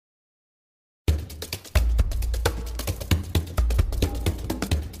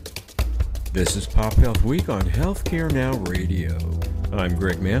This is PopHealth Week on Healthcare Now Radio. I'm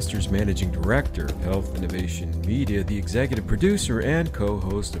Greg Masters, Managing Director of Health Innovation Media, the executive producer and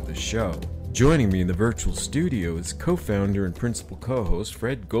co-host of the show. Joining me in the virtual studio is co-founder and principal co-host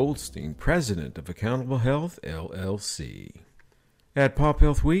Fred Goldstein, president of Accountable Health, LLC. At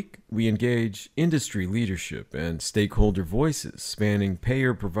PopHealth Week, we engage industry leadership and stakeholder voices spanning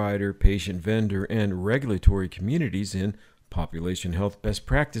payer, provider, patient, vendor, and regulatory communities in population health best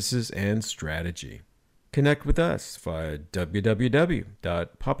practices and strategy. Connect with us via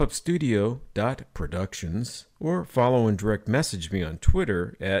www.popupstudio.productions or follow and direct message me on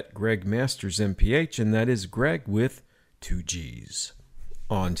Twitter at GregMastersMPH, and that is Greg with 2 G's.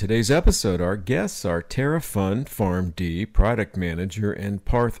 On today's episode, our guests are Pfund, PharmD, Product Manager, and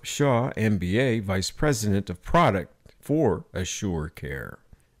Parth, Shah, MBA, Vice President of Product for AssureCare.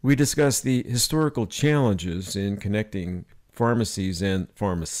 We discuss the historical challenges in connecting pharmacies and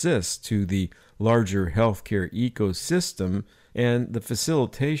pharmacists to the larger healthcare ecosystem and the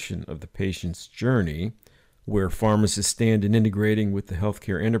facilitation of the patient's journey, where pharmacists stand in integrating with the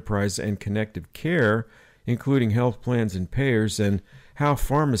healthcare enterprise and connective care, including health plans and payers, and how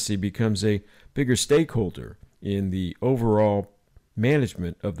pharmacy becomes a bigger stakeholder in the overall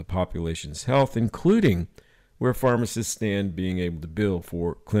management of the population's health, including where pharmacists stand being able to bill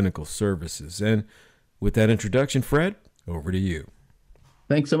for clinical services. And with that introduction, Fred, over to you.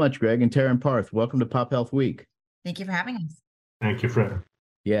 Thanks so much, Greg. And Tara and Parth, welcome to PopHealth Week. Thank you for having us. Thank you, Fred.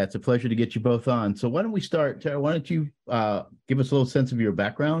 Yeah, it's a pleasure to get you both on. So why don't we start, Tara, why don't you give us a little sense of your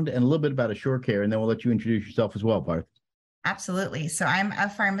background and a little bit about AssureCare, and then we'll let you introduce yourself as well, Parth. Absolutely. So I'm a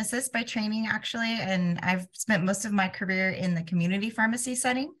pharmacist by training, actually, and I've spent most of my career in the community pharmacy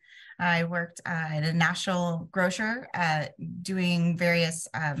setting. I worked at a national grocer doing various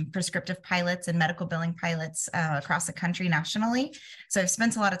prescriptive pilots and medical billing pilots across the country nationally. So I've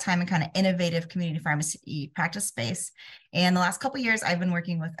spent a lot of time in kind of innovative community pharmacy practice space. And the last couple of years, I've been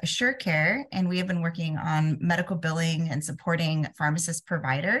working with AssureCare, and we have been working on medical billing and supporting pharmacist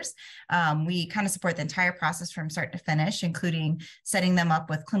providers. We kind of support the entire process from start to finish, including setting them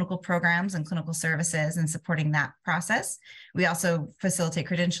up with clinical programs and clinical services and supporting that process. We also facilitate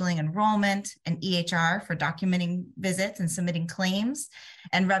credentialing, enrollment, and EHR for documenting visits and submitting claims,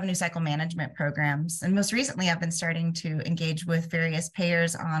 and revenue cycle management programs. And most recently, I've been starting to engage with various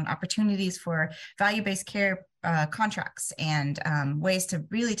payers on opportunities for value-based care contracts and ways to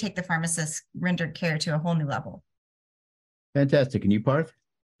really take the pharmacist's rendered care to a whole new level. Fantastic. And you, Parth?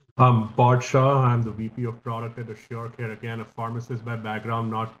 Parth Shah. I'm the VP of Product at AssureCare. Again, a pharmacist by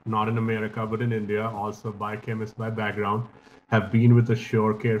background, not in America, but in India. Also biochemist by background. Have been with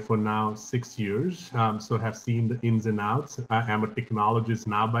AssureCare for now 6 years, so have seen the ins and outs. I am a technologist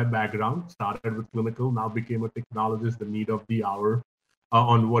now by background, started with clinical, now became a technologist, the need of the hour.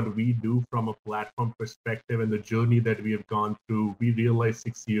 On what we do from a platform perspective and the journey that we have gone through, we realized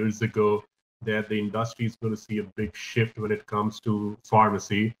 6 years ago that the industry is going to see a big shift when it comes to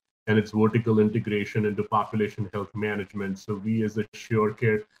pharmacy and its vertical integration into population health management. So we as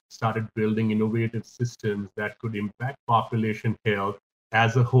AssureCare started building innovative systems that could impact population health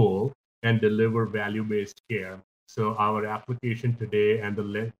as a whole and deliver value-based care. So our application today and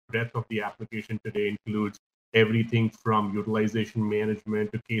the breadth of the application today includes everything from utilization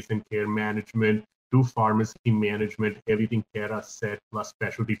management to case and care management to pharmacy management, everything Tara said, plus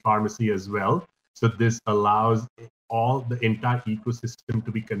specialty pharmacy as well. So this allows all the entire ecosystem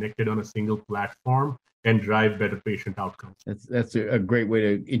to be connected on a single platform and drive better patient outcomes. That's a great way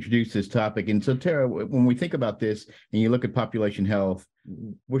to introduce this topic. And so, Tara, when we think about this and you look at population health,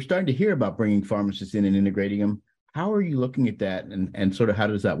 we're starting to hear about bringing pharmacists in and integrating them. How are you looking at that, and sort of how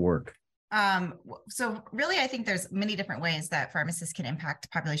does that work? So really, I think there's many different ways that pharmacists can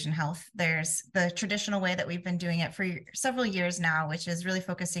impact population health. There's the traditional way that we've been doing it for several years now, which is really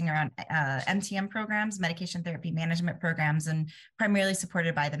focusing around MTM programs, medication therapy management programs, and primarily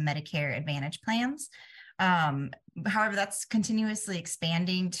supported by the Medicare Advantage plans. However, that's continuously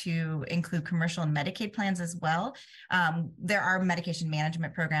expanding to include commercial and Medicaid plans as well. There are medication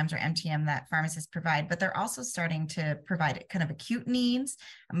management programs, or MTM, that pharmacists provide, but they're also starting to provide kind of acute needs,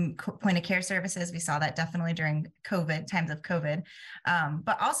 point of care services. We saw that definitely during COVID, times of COVID,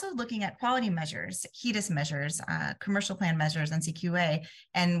 but also looking at quality measures, HEDIS measures, commercial plan measures, NCQA,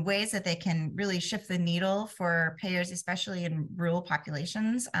 and ways that they can really shift the needle for payers, especially in rural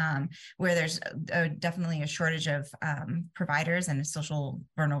populations, where there's definitely a shortage of providers and a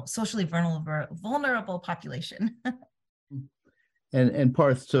socially vulnerable population. And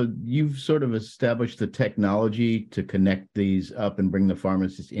Parth, so you've sort of established the technology to connect these up and bring the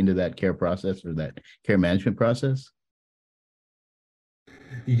pharmacist into that care process or that care management process?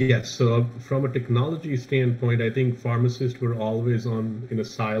 Yes. So from a technology standpoint, I think pharmacists were always in a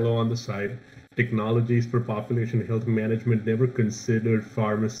silo on the side. Technologies for population health management never considered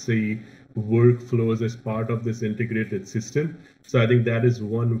pharmacy workflows as part of this integrated system. So I think that is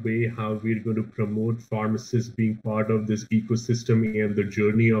one way how we're going to promote pharmacists being part of this ecosystem and the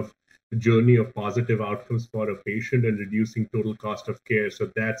journey of positive outcomes for a patient and reducing total cost of care. So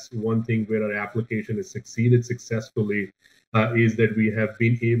that's one thing where our application has succeeded successfully, is that we have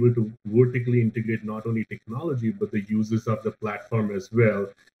been able to vertically integrate not only technology but the users of the platform as well,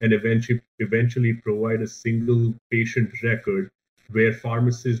 and eventually provide a single patient record where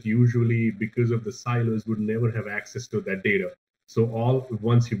pharmacists usually, because of the silos, would never have access to that data. So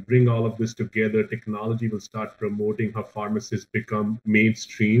once you bring all of this together, technology will start promoting how pharmacists become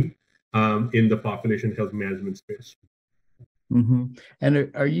mainstream in the population health management space. Mm-hmm.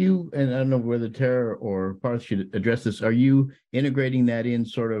 And are you, and I don't know whether Tara or Parth should address this, are you integrating that in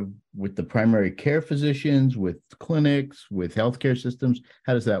sort of with the primary care physicians, with clinics, with healthcare systems?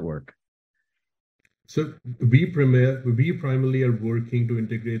 How does that work? So we primarily are working to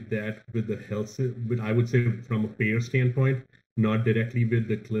integrate that with the health, but I would say from a payer standpoint, not directly with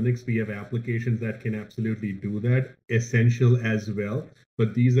the clinics. We have applications that can absolutely do that, essential as well.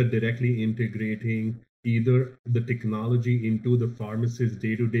 But these are directly integrating either the technology into the pharmacist's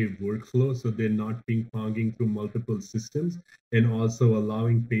day-to-day workflow, so they're not ping-ponging through multiple systems, and also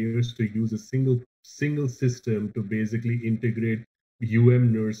allowing payers to use a single system to basically integrate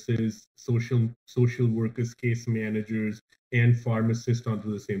nurses, social workers, case managers, and pharmacists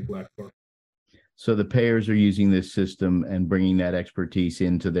onto the same platform. So the payers are using this system and bringing that expertise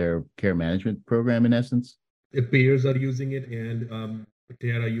into their care management program, in essence? The payers are using it, and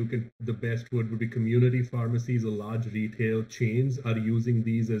Tara, the best word would be community pharmacies, or large retail chains are using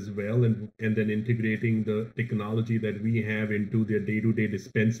these as well, and then integrating the technology that we have into their day-to-day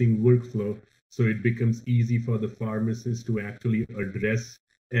dispensing workflow. So it becomes easy for the pharmacist to actually address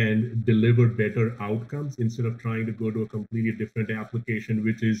and deliver better outcomes instead of trying to go to a completely different application,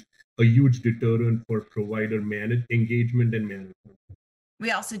 which is a huge deterrent for provider engagement and management.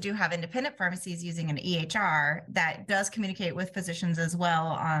 We also do have independent pharmacies using an EHR that does communicate with physicians as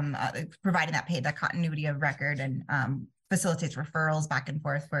well, providing that continuity of record, and facilitates referrals back and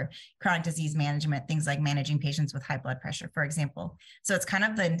forth for chronic disease management, things like managing patients with high blood pressure, for example. So it's kind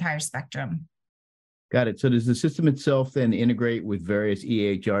of the entire spectrum. Got it. So does the system itself then integrate with various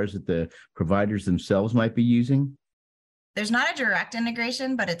EHRs that the providers themselves might be using? There's not a direct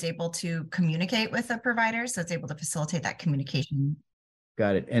integration, but it's able to communicate with the provider. So it's able to facilitate that communication.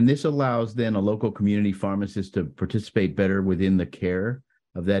 Got it. And this allows then a local community pharmacist to participate better within the care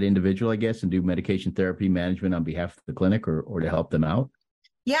of that individual, I guess, and do medication therapy management on behalf of the clinic or to help them out?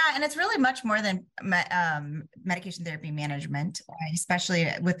 Yeah, and it's really much more than medication therapy management, especially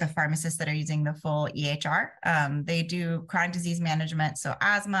with the pharmacists that are using the full EHR. They do chronic disease management, so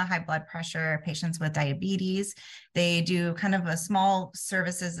asthma, high blood pressure, patients with diabetes. They do kind of a small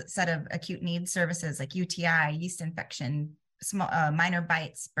set of acute needs services like UTI, yeast infection, small minor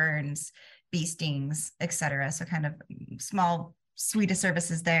bites, burns, bee stings, etc. So kind of small suite of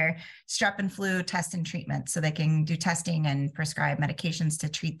services there, strep and flu test and treatment, so they can do testing and prescribe medications to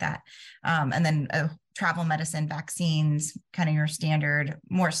treat that. And then travel medicine, vaccines, kind of your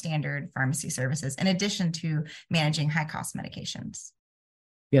more standard pharmacy services, in addition to managing high cost medications.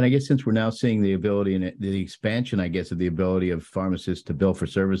 Yeah, and I guess since we're now seeing the ability and the expansion, I guess, of the ability of pharmacists to bill for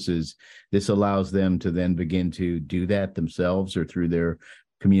services, this allows them to then begin to do that themselves or through their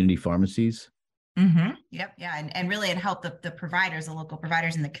community pharmacies. Mm-hmm. Yep. Yeah. And really it helped the providers, the local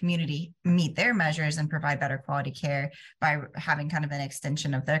providers in the community, meet their measures and provide better quality care by having kind of an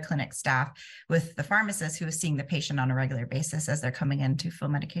extension of their clinic staff with the pharmacist who is seeing the patient on a regular basis as they're coming in to fill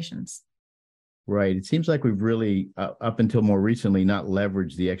medications. Right. It seems like we've really, up until more recently, not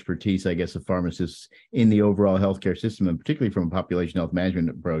leveraged the expertise, I guess, of pharmacists in the overall healthcare system, and particularly from a population health management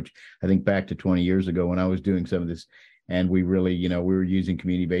approach. I think back to 20 years ago when I was doing some of this, and we really, we were using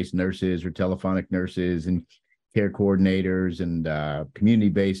community-based nurses or telephonic nurses and care coordinators and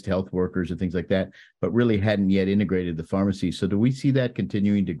community-based health workers and things like that, but really hadn't yet integrated the pharmacy. So do we see that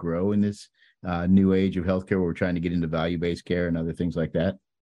continuing to grow in this new age of healthcare where we're trying to get into value-based care and other things like that?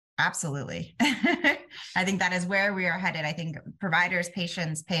 Absolutely. I think that is where we are headed. I think providers,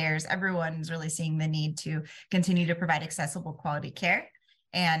 patients, payers, everyone's really seeing the need to continue to provide accessible quality care.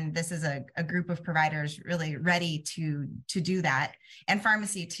 And this is a group of providers really ready to do that. And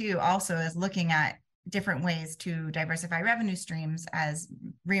pharmacy too also is looking at different ways to diversify revenue streams, as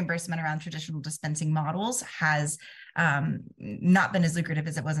reimbursement around traditional dispensing models has not been as lucrative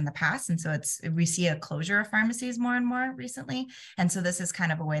as it was in the past. And so we see a closure of pharmacies more and more recently. And so this is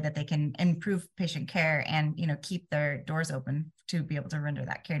kind of a way that they can improve patient care and, keep their doors open to be able to render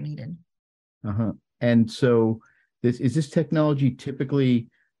that care needed. Uh-huh. And so this technology typically,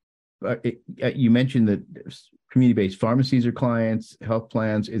 you mentioned that community-based pharmacies are clients, health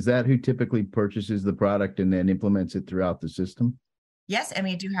plans. Is that who typically purchases the product and then implements it throughout the system? Yes, and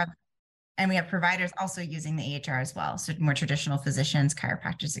we have providers also using the EHR as well. So more traditional physicians,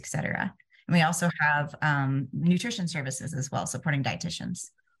 chiropractors, et cetera. And we also have nutrition services as well, supporting dietitians.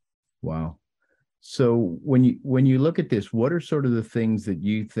 Wow. So when you look at this, what are sort of the things that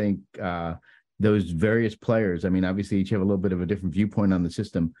you think those various players, I mean, obviously each have a little bit of a different viewpoint on the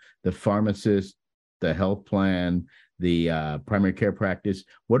system, the pharmacist, the health plan, the primary care practice,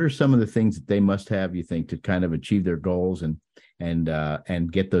 what are some of the things that they must have, you think, to kind of achieve their goals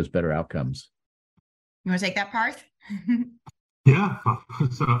and get those better outcomes? You want to take that, Parth? Yeah.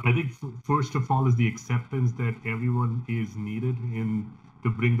 So I think first of all is the acceptance that everyone is needed to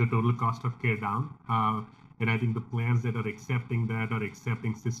bring the total cost of care down. And I think the plans that are accepting that are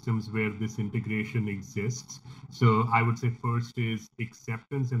accepting systems where this integration exists. So I would say first is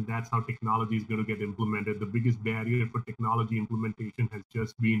acceptance, and that's how technology is going to get implemented. The biggest barrier for technology implementation has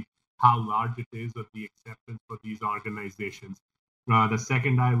just been how large it is of the acceptance for these organizations. The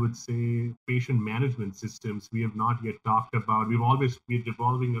second, I would say, patient management systems. We have not yet talked about. We've always been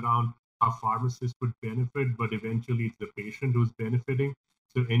revolving around how pharmacists would benefit, but eventually it's the patient who's benefiting.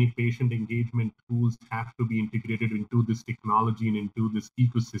 So any patient engagement tools have to be integrated into this technology and into this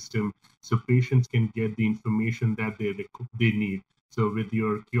ecosystem, so patients can get the information that they need. So with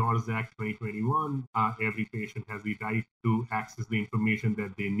your Cures Act 2021, every patient has the right to access the information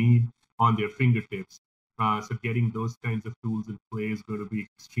that they need on their fingertips. So getting those kinds of tools in place is going to be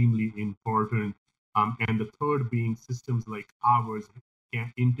extremely important. And the third being systems like ours,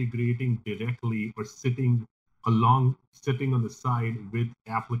 integrating directly or sitting on the side with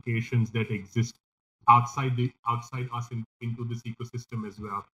applications that exist outside us into this ecosystem as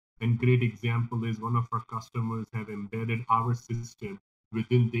well. And great example is one of our customers have embedded our system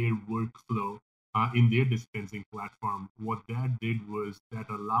within their workflow in their dispensing platform. What that did was that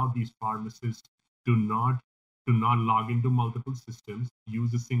allowed these pharmacists to not log into multiple systems,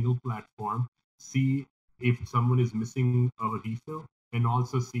 use a single platform, see if someone is missing a refill, and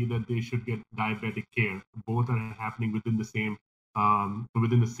also see that they should get diabetic care. Both are happening within the same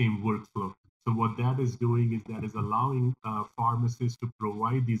workflow. So what that is doing is that is allowing pharmacists to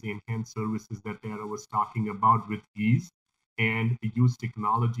provide these enhanced services that Tara was talking about with ease, and use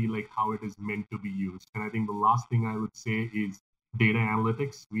technology like how it is meant to be used. And I think the last thing I would say is data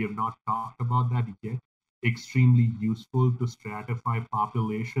analytics. We have not talked about that yet. Extremely useful to stratify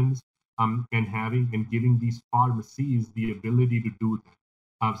populations, and giving these pharmacies the ability to do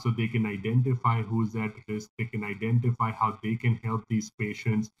that. So they can identify who's at risk, they can identify how they can help these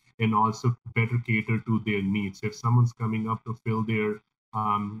patients, and also better cater to their needs. If someone's coming up to fill their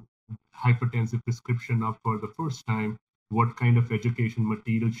hypertensive prescription up for the first time, what kind of education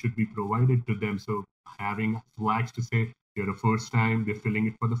material should be provided to them? So having flags to say, you're a first time, they're filling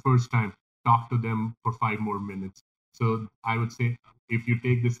it for the first time, talk to them for 5 more minutes. So I would say if you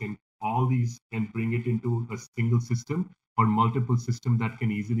take this in all these and bring it into a single system or multiple systems that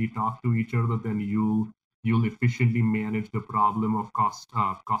can easily talk to each other, then you'll efficiently manage the problem of cost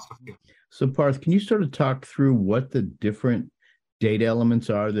of care. So Parth, can you sort of talk through what the different data elements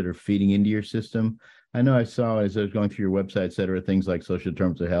are that are feeding into your system? I know I saw as I was going through your website, et cetera, things like social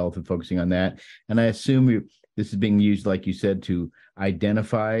determinants of health and focusing on that. And I assume this is being used, like you said, to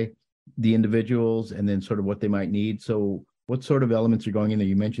identify the individuals and then sort of what they might need. So what sort of elements are going in there?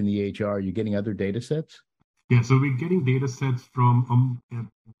 You mentioned the EHR. Are you getting other data sets? Yeah, so we're getting data sets from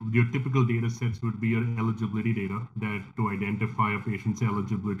your typical data sets would be your eligibility data, that to identify a patient's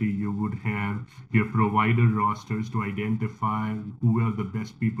eligibility, you would have your provider rosters to identify who are the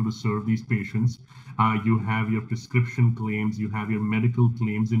best people to serve these patients. You have your prescription claims, you have your medical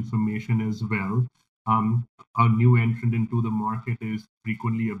claims information as well. A new entrant into the market is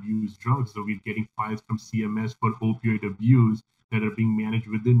frequently abused drugs. So we're getting files from CMS for opioid abuse that are being managed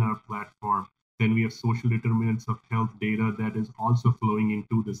within our platform. Then we have social determinants of health data that is also flowing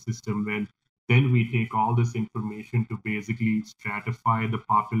into the system. And then we take all this information to basically stratify the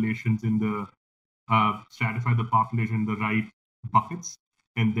populations in the right buckets,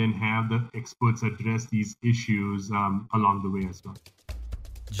 and then have the experts address these issues along the way as well.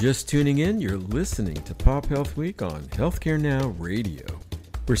 Just tuning in, you're listening to PopHealth Week on Healthcare Now Radio,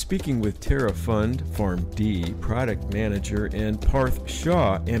 We're speaking with Pfund, PharmD Product Manager, and Parth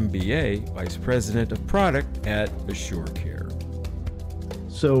Shah, MBA, Vice President of Product at AssureCare.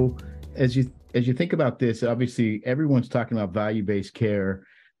 So as you think about this, obviously everyone's talking about value-based care.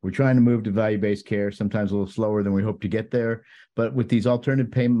 We're trying to move to value-based care, sometimes a little slower than we hope to get there, but with these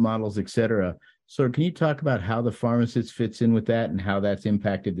alternative payment models, et cetera. So can you talk about how the pharmacist fits in with that and how that's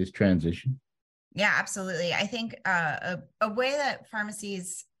impacted this transition? Yeah, absolutely. I think a way that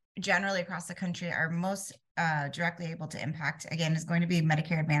pharmacies generally across the country are most directly able to impact, again, is going to be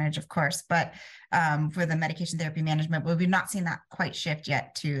Medicare Advantage, of course, but for the medication therapy management, but we've not seen that quite shift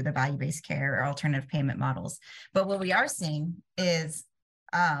yet to the value-based care or alternative payment models. But what we are seeing is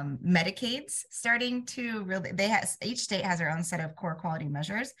Medicaid's starting to really, each state has their own set of core quality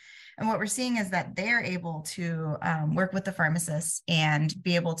measures. And what we're seeing is that they're able to work with the pharmacists and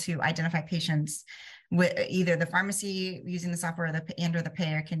be able to identify patients with either the pharmacy using the software or the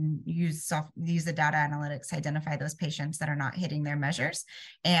payer can use the data analytics to identify those patients that are not hitting their measures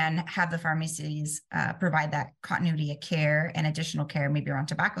and have the pharmacies provide that continuity of care and additional care, maybe around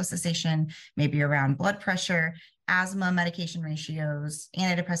tobacco cessation, maybe around blood pressure, asthma medication ratios,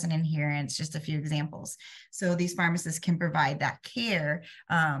 antidepressant adherence, just a few examples. So these pharmacists can provide that care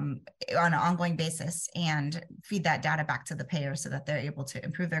on an ongoing basis and feed that data back to the payer so that they're able to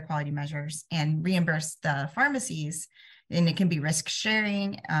improve their quality measures and reimburse the pharmacies. And it can be risk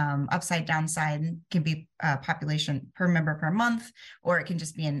sharing, upside, downside, can be population per member per month, or it can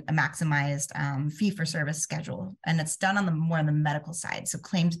just be a maximized fee for service schedule. And it's done on more on the medical side. So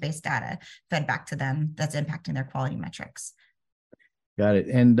claims-based data fed back to them that's impacting their quality metrics. Got it.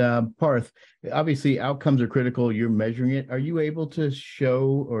 And Parth, obviously outcomes are critical. You're measuring it. Are you able to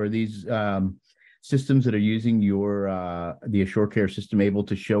show, or these systems that are using your the AssureCare system able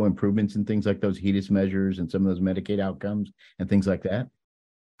to show improvements in things like those HEDIS measures and some of those Medicaid outcomes and things like that?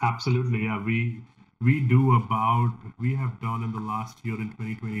 Absolutely. Yeah, we have done in the last year in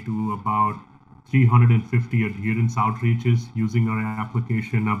 2022 about 350 adherence outreaches using our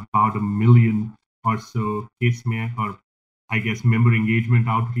application, about 1 million or so member engagement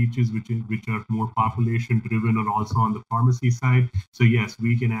outreaches, which are more population driven or also on the pharmacy side. So yes,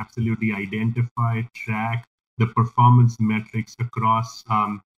 we can absolutely identify, track the performance metrics across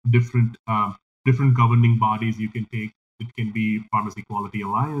different governing bodies. You can take, it can be Pharmacy Quality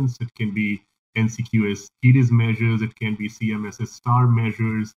Alliance, it can be NCQS HEDIS measures, it can be CMS's STAR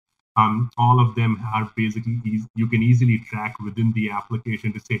measures. All of them are basically, you can easily track within the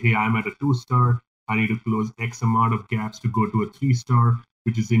application to say, hey, I'm at a 2-star. I need to close X amount of gaps to go to a 3-star,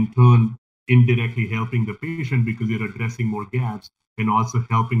 which is in turn indirectly helping the patient because you're addressing more gaps and also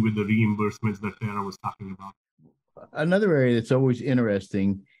helping with the reimbursements that Tara was talking about. Another area that's always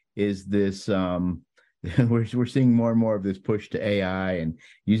interesting is this, we're seeing more and more of this push to AI and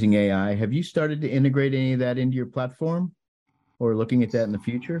using AI. Have you started to integrate any of that into your platform or looking at that in the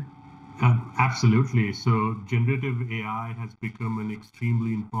future? Absolutely. So generative AI has become an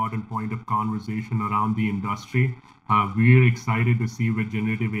extremely important point of conversation around the industry. We're excited to see where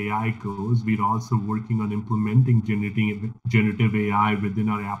generative AI goes. We're also working on implementing generative AI within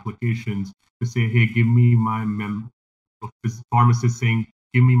our applications to say, hey, give me my pharmacist saying,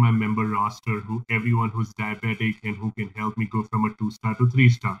 give me my member roster, everyone who's diabetic and who can help me go from a 2-star to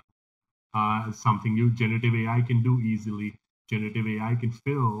 3-star. Something generative AI can do easily. Generative AI can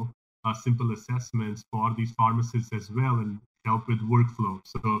fill simple assessments for these pharmacists as well and help with workflow.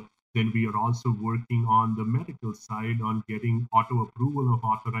 So then we are also working on the medical side on getting auto approval of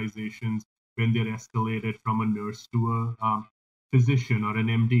authorizations when they're escalated from a nurse to a physician or an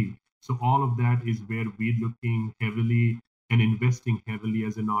MD. So all of that is where we're looking heavily and investing heavily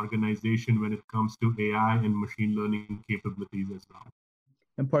as an organization when it comes to AI and machine learning capabilities as well.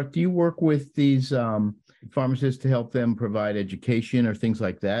 And Parth, do you work with these pharmacists to help them provide education or things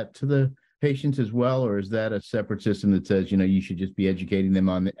like that to the patients as well? Or is that a separate system that says, you should just be educating them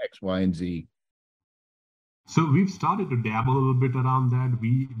on the X, Y, and Z? So we've started to dabble a little bit around that.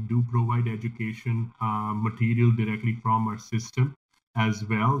 We do provide education material directly from our system as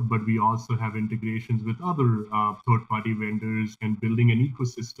well, but we also have integrations with other third-party vendors, and building an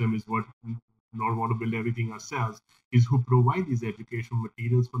ecosystem is what not want to build everything ourselves, is who provide these educational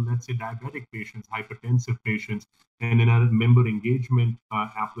materials for, let's say, diabetic patients, hypertensive patients, and in our member engagement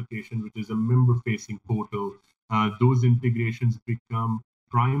application, which is a member-facing portal. Those integrations become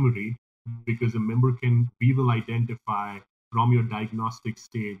primary because we will identify from your diagnostic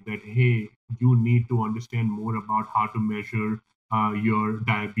state that, hey, you need to understand more about how to measure your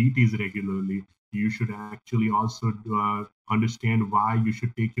diabetes regularly. You should actually also understand why you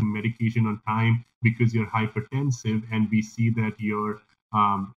should take your medication on time because you're hypertensive, and we see that your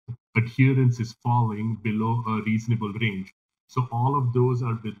adherence is falling below a reasonable range. So all of those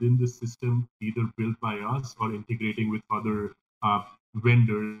are within the system, either built by us or integrating with other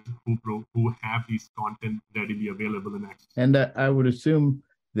vendors who have these content readily available and access. And I would assume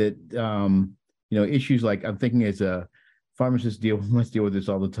that issues like, I'm thinking as a pharmacist must deal with this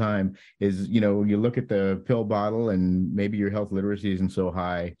all the time, is you look at the pill bottle and maybe your health literacy isn't so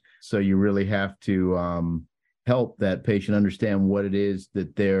high, so you really have to help that patient understand what it is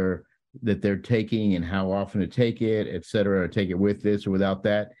that they're taking and how often to take it, et cetera, or take it with this or without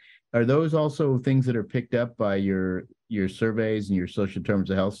that. Are those also things that are picked up by your surveys and your social terms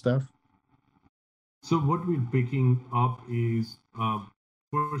of health stuff? So what we're picking up is,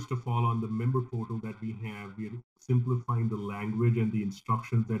 first of all, on the member portal that we have, we're simplifying the language and the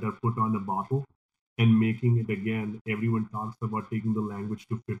instructions that are put on the bottle and making it, again, everyone talks about taking the language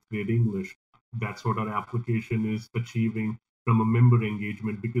to fifth grade English. That's what our application is achieving from a member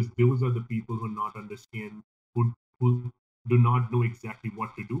engagement, because those are the people who not understand, who do not know exactly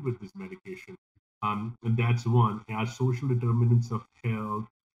what to do with this medication. And that's one. Our social determinants of health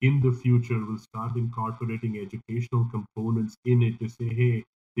in the future will start incorporating educational components in it to say, hey,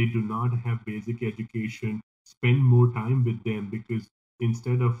 they do not have basic education, spend more time with them, because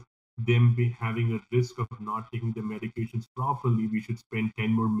instead of them having a risk of not taking the medications properly, we should spend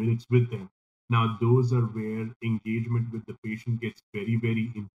 10 more minutes with them. Now, those are where engagement with the patient gets very,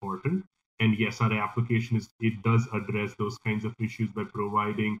 very important. And yes, our application it does address those kinds of issues by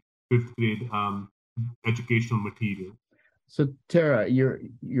providing fifth grade educational material. So Tara,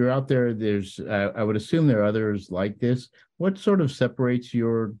 you're out there. There's I would assume there are others like this. What sort of separates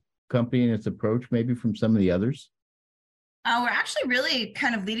your company and its approach maybe from some of the others? We're actually really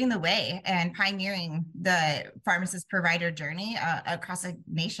kind of leading the way and pioneering the pharmacist provider journey across the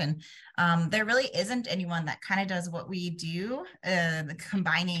nation. There really isn't anyone that kind of does what we do,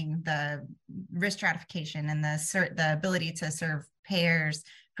 combining the risk stratification and the ability to serve payers,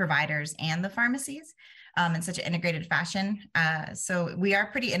 providers, and the pharmacies in such an integrated fashion. So we are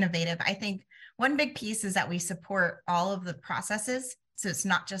pretty innovative. I think one big piece is that we support all of the processes. So it's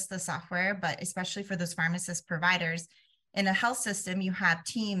not just the software, but especially for those pharmacist providers. In a health system, you have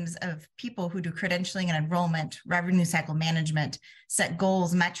teams of people who do credentialing and enrollment, revenue cycle management, set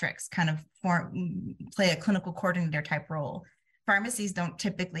goals, metrics, kind of play a clinical coordinator type role. Pharmacies don't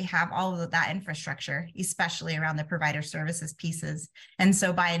typically have all of that infrastructure, especially around the provider services pieces. And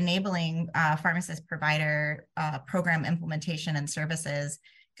so by enabling pharmacist provider program implementation and services,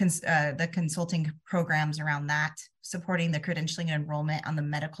 the consulting programs around that, supporting the credentialing and enrollment on the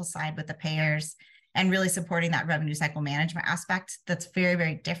medical side with the payers, and really supporting that revenue cycle management aspect, that's very,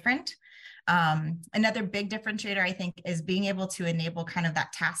 very different. Another big differentiator, I think, is being able to enable kind of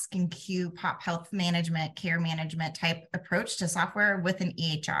that task and queue, PopHealth management, care management type approach to software with an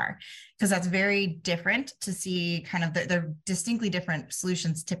EHR, because that's very different to see kind of the distinctly different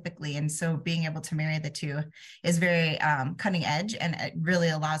solutions typically. And so being able to marry the two is very cutting edge, and it really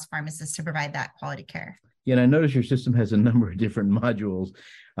allows pharmacists to provide that quality care. Yeah, and I noticed your system has a number of different modules,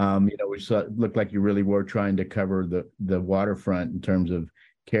 which looked like you really were trying to cover the waterfront in terms of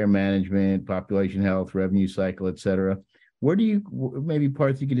care management, population health, revenue cycle, et cetera. Where do you, maybe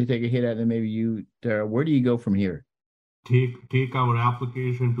Parth, you can take a hit at it, and maybe you, Tara, where do you go from here? Take our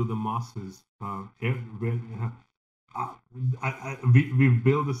application to the masses. We've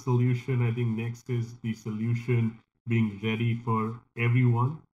built a solution. I think next is the solution being ready for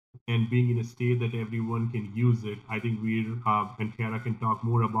everyone and being in a state that everyone can use it. I think and Tara can talk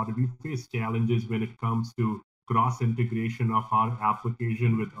more about it. We face challenges when it comes to cross integration of our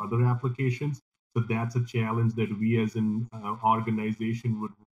application with other applications. So that's a challenge that we as an organization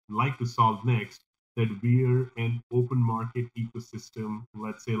would like to solve next, that we're an open market ecosystem,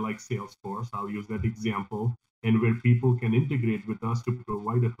 let's say like Salesforce, I'll use that example, and where people can integrate with us to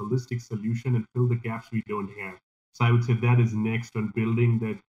provide a holistic solution and fill the gaps we don't have. So I would say that is next on building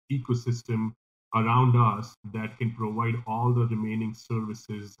that ecosystem around us that can provide all the remaining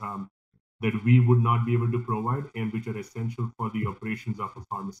services that we would not be able to provide and which are essential for the operations of a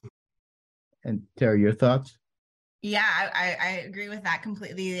pharmacy. And Tara, your thoughts? Yeah, I agree with that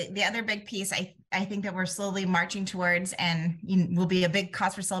completely. The other big piece I think that we're slowly marching towards, and will be a big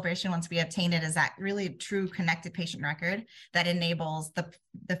cause for celebration once we obtain it, is that really true connected patient record that enables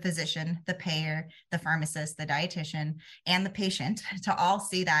the physician, the payer, the pharmacist, the dietitian, and the patient to all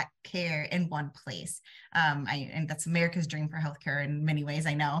see that care in one place. And that's America's dream for healthcare in many ways,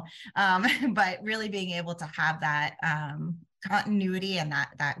 I know. But really being able to have that continuity and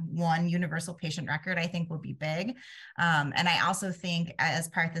that one universal patient record, I think, will be big. And I also think, as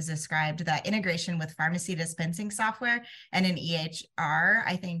Parth has described, that integration with pharmacy dispensing software and an EHR,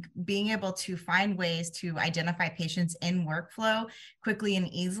 I think being able to find ways to identify patients in workflow quickly and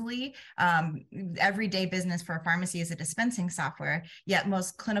easily. Everyday business for a pharmacy is a dispensing software, yet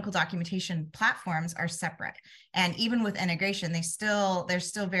most clinical documentation platforms are separate. And even with integration, there's still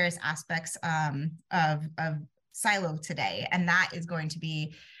various aspects of silo today. And that is going to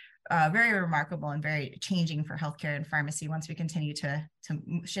be very remarkable and very changing for healthcare and pharmacy once we continue to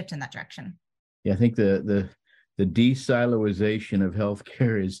shift in that direction. Yeah, I think the de-siloization of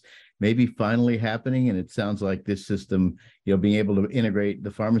healthcare is maybe finally happening. And it sounds like this system, being able to integrate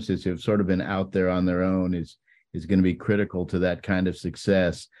the pharmacists who have sort of been out there on their own is going to be critical to that kind of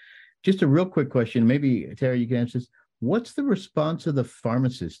success. Just a real quick question, maybe Tara, you can answer this. What's the response of the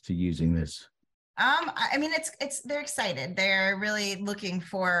pharmacists to using this? I mean, they're excited. They're really looking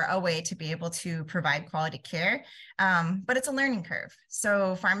for a way to be able to provide quality care, but it's a learning curve.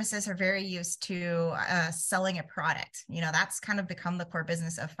 So pharmacists are very used to selling a product. That's kind of become the core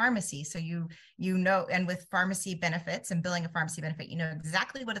business of pharmacy. So and with pharmacy benefits and billing a pharmacy benefit, you know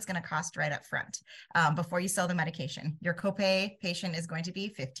exactly what it's going to cost right up front before you sell the medication. Your copay patient is going to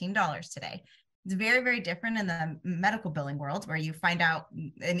be $15 today. It's very, very different in the medical billing world where you find out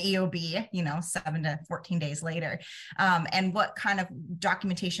an EOB, 7 to 14 days later, and what kind of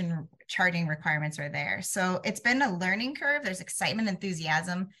documentation charting requirements are there. So it's been a learning curve. There's excitement,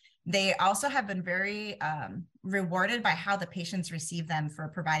 enthusiasm. They also have been very rewarded by how the patients receive them for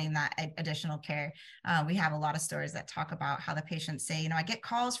providing that additional care. We have a lot of stories that talk about how the patients say, I get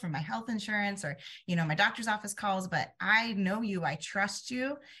calls from my health insurance or, my doctor's office calls, but I know you, I trust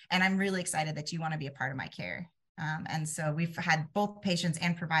you, and I'm really excited that you want to be a part of my care. And so we've had both patients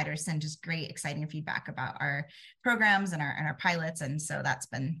and providers send just great, exciting feedback about our programs and our pilots. And so that's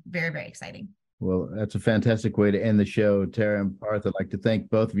been very, very exciting. Well, that's a fantastic way to end the show. Tara and Parth, I'd like to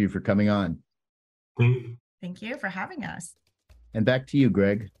thank both of you for coming on. Thank you for having us. And back to you,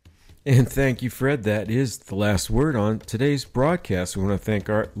 Greg. And thank you, Fred. That is the last word on today's broadcast. We want to thank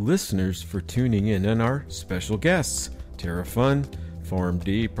our listeners for tuning in and our special guests, Tara Pfund,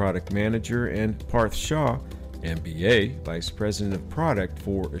 PharmD Product Manager, and Parth Shah, MBA, Vice President of Product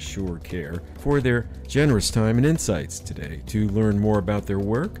for AssureCare, for their generous time and insights today. To learn more about their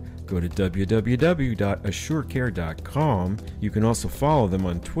work, go to www.assurecare.com. You can also follow them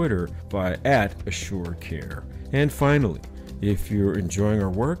on Twitter by @AssureCare. And finally, if you're enjoying our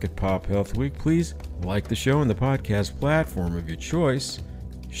work at PopHealth Week, please like the show on the podcast platform of your choice,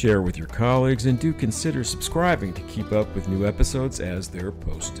 share with your colleagues, and do consider subscribing to keep up with new episodes as they're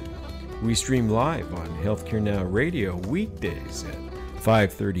posted. We stream live on Healthcare Now Radio weekdays at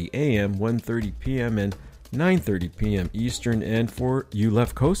 5:30 a.m., 1:30 p.m., and 9:30 p.m. Eastern, and for you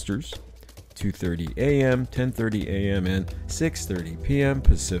left coasters, 2:30 a.m., 10:30 a.m., and 6:30 p.m.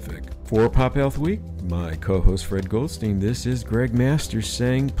 Pacific. For Pop Health Week, my co-host Fred Goldstein, this is Greg Masters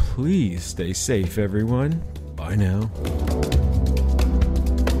saying, please stay safe, everyone. Bye now.